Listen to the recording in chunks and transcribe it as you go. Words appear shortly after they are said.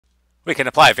We can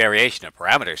apply variation of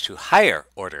parameters to higher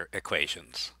order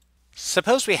equations.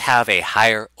 Suppose we have a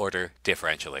higher order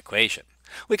differential equation.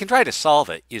 We can try to solve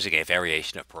it using a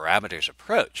variation of parameters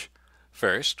approach.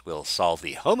 First, we'll solve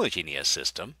the homogeneous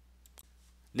system.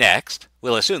 Next,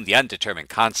 we'll assume the undetermined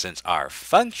constants are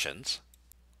functions.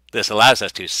 This allows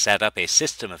us to set up a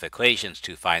system of equations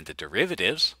to find the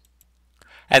derivatives.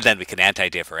 And then we can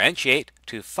anti-differentiate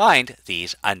to find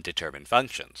these undetermined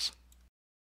functions.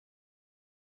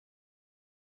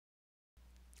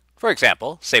 For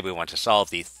example, say we want to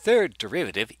solve the third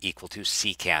derivative equal to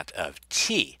secant of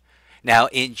t. Now,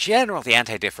 in general, the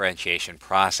anti-differentiation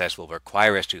process will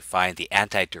require us to find the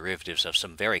antiderivatives of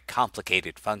some very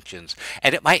complicated functions,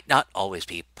 and it might not always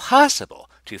be possible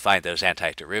to find those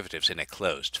antiderivatives in a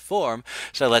closed form,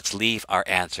 so let's leave our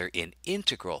answer in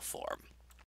integral form.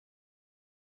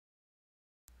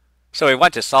 So we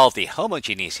want to solve the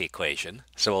homogeneous equation,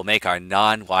 so we'll make our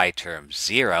non-y term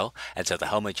 0, and so the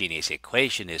homogeneous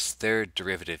equation is third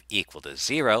derivative equal to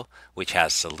 0, which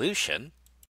has solution,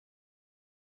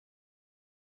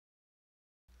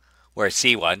 where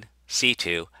c1,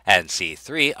 c2, and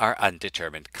c3 are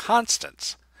undetermined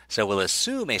constants. So we'll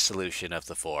assume a solution of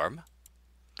the form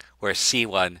where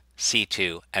c1,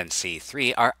 c2, and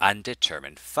c3 are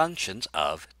undetermined functions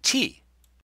of t.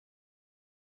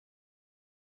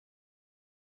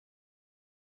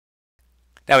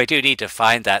 Now we do need to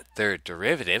find that third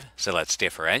derivative, so let's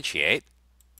differentiate.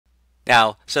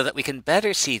 Now, so that we can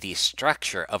better see the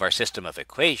structure of our system of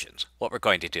equations, what we're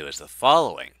going to do is the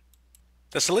following.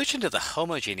 The solution to the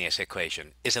homogeneous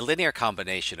equation is a linear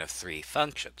combination of three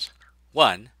functions,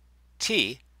 1,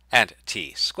 t, and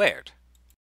t squared.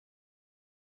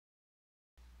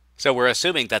 So we're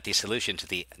assuming that the solution to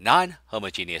the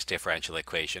non-homogeneous differential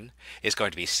equation is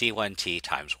going to be c1t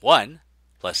times 1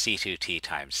 plus c2t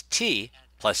times t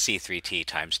plus c3t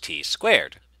times t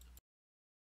squared.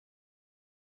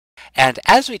 And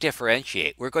as we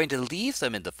differentiate, we're going to leave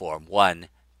them in the form 1,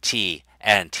 t,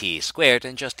 and t squared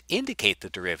and just indicate the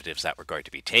derivatives that we're going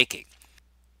to be taking.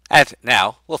 And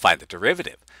now we'll find the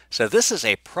derivative. So this is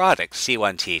a product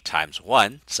c1t times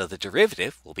 1, so the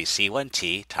derivative will be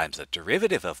c1t times the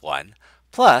derivative of 1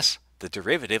 plus the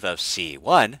derivative of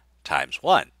c1 times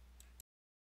 1.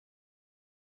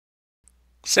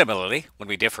 Similarly, when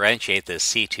we differentiate this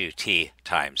c2t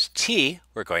times t,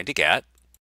 we're going to get,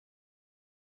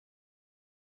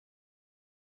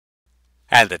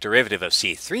 and the derivative of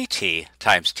c3t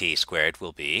times t squared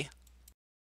will be,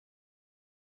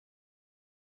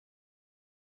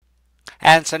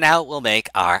 and so now we'll make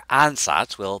our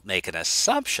ansatz, we'll make an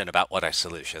assumption about what our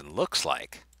solution looks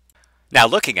like. Now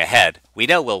looking ahead, we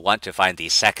know we'll want to find the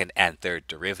second and third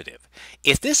derivative.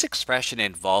 If this expression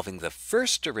involving the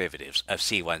first derivatives of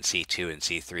c1, c2, and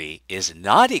c3 is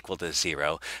not equal to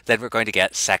 0, then we're going to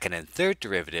get second and third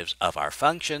derivatives of our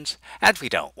functions, and we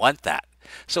don't want that.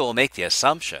 So we'll make the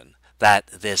assumption that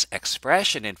this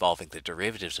expression involving the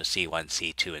derivatives of c1,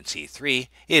 c2, and c3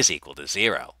 is equal to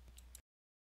 0.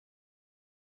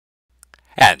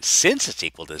 And since it's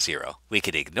equal to 0, we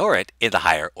can ignore it in the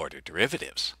higher order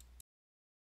derivatives.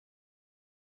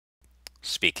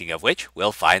 Speaking of which,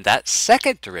 we'll find that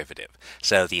second derivative.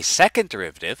 So the second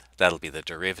derivative, that'll be the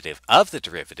derivative of the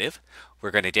derivative.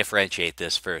 We're going to differentiate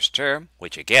this first term,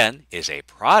 which again is a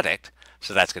product.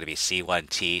 So that's going to be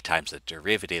c1t times the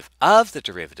derivative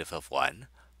of 1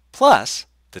 plus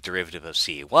the derivative of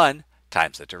c1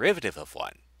 times the derivative of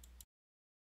 1.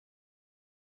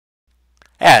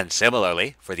 And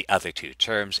similarly, for the other two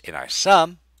terms in our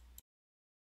sum,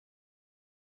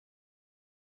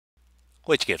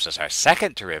 which gives us our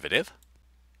second derivative.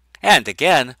 And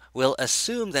again, we'll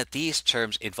assume that these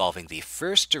terms involving the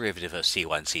first derivative of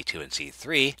c1, c2, and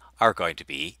c3 are going to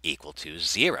be equal to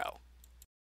 0.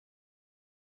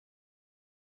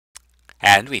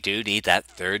 And we do need that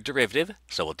third derivative,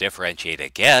 so we'll differentiate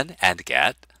again and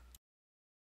get.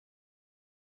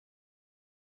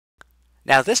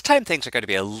 Now this time things are going to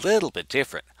be a little bit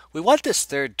different. We want this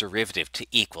third derivative to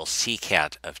equal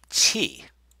secant of t.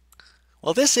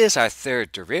 Well, this is our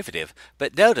third derivative,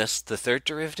 but notice the third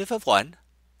derivative of 1,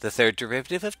 the third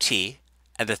derivative of t,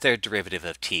 and the third derivative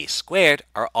of t squared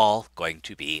are all going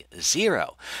to be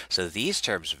 0. So these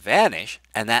terms vanish,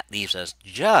 and that leaves us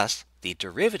just the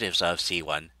derivatives of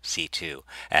c1, c2,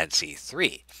 and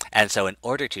c3. And so in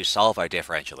order to solve our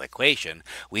differential equation,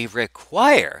 we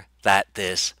require that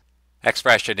this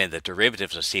expression in the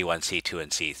derivatives of c1, c2,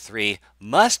 and c3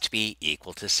 must be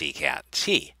equal to secant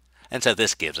t. And so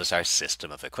this gives us our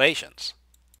system of equations.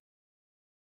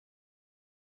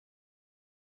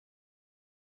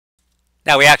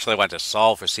 Now we actually want to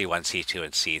solve for c1, c2,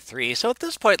 and c3, so at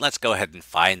this point let's go ahead and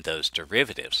find those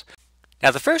derivatives.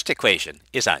 Now the first equation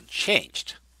is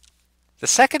unchanged. The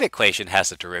second equation has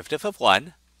the derivative of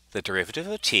 1, the derivative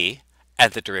of t,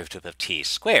 and the derivative of t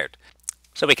squared.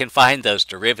 So we can find those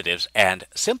derivatives and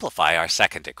simplify our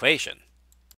second equation.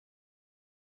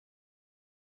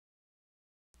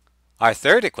 Our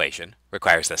third equation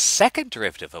requires the second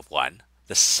derivative of 1,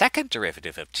 the second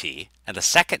derivative of t, and the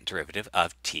second derivative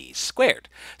of t squared.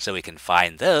 So we can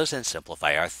find those and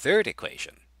simplify our third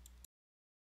equation.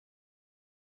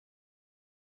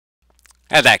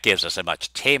 And that gives us a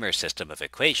much tamer system of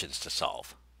equations to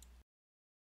solve.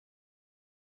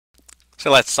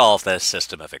 So let's solve this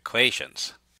system of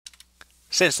equations.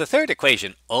 Since the third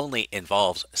equation only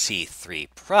involves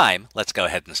C3', let's go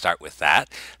ahead and start with that.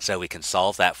 So we can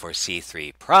solve that for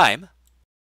C3'.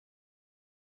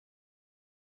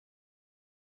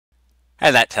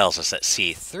 And that tells us that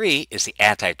C3 is the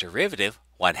antiderivative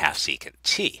 1/2 secant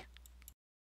t.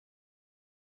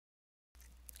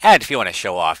 And if you want to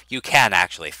show off, you can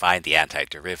actually find the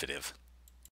antiderivative.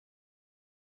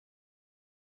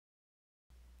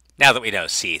 Now that we know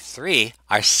C3,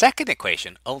 our second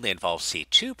equation only involves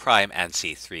C2' and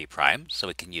C3', so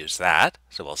we can use that.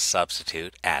 So we'll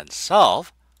substitute and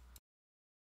solve.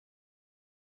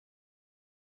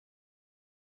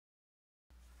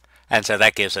 And so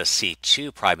that gives us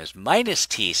C2' is minus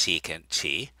t secant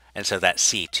t. And so that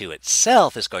C2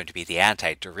 itself is going to be the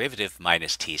antiderivative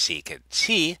minus t secant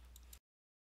t.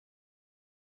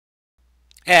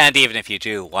 And even if you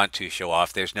do want to show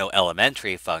off, there's no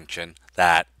elementary function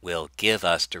that will give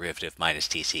us derivative minus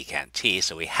t secant t,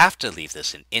 so we have to leave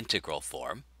this in integral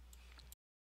form.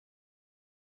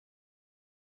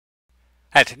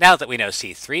 And now that we know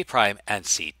C3' and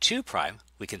C2',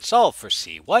 we can solve for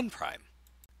C1'.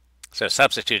 So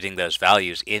substituting those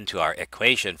values into our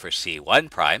equation for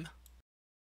C1',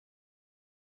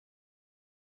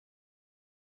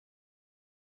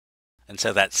 and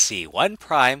so that's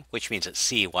C1', which means that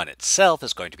C1 itself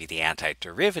is going to be the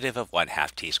antiderivative of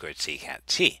 1/2 t squared secant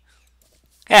t.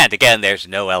 And again, there's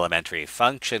no elementary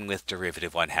function with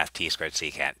derivative 1/2 t squared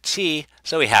secant t,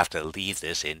 so we have to leave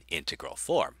this in integral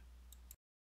form.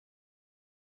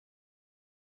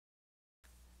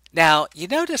 Now, you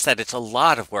notice that it's a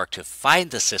lot of work to find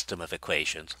the system of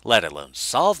equations, let alone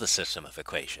solve the system of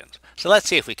equations. So let's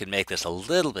see if we can make this a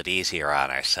little bit easier on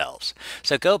ourselves.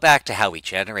 So go back to how we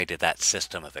generated that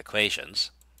system of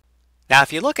equations. Now,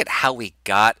 if you look at how we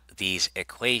got these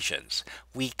equations,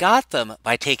 we got them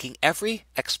by taking every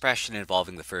expression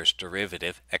involving the first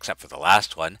derivative, except for the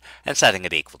last one, and setting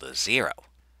it equal to 0.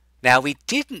 Now, we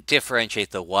didn't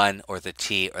differentiate the 1 or the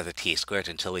t or the t squared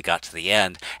until we got to the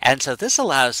end, and so this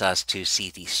allows us to see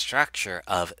the structure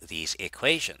of these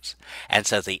equations. And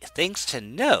so the things to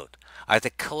note are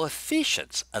the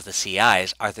coefficients of the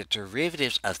CIs are the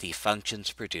derivatives of the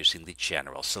functions producing the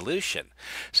general solution.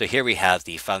 So here we have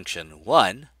the function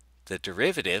 1, the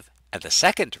derivative, and the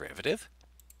second derivative.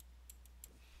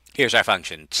 Here's our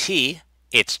function t,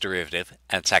 its derivative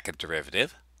and second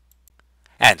derivative.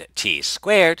 And t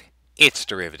squared, its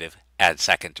derivative and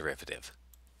second derivative.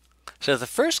 So the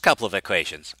first couple of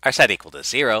equations are set equal to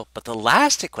 0, but the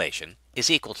last equation is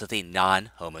equal to the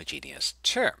non-homogeneous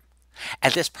term.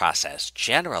 And this process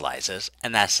generalizes,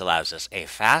 and thus allows us a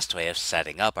fast way of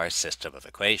setting up our system of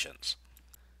equations.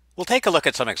 We'll take a look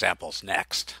at some examples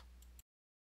next.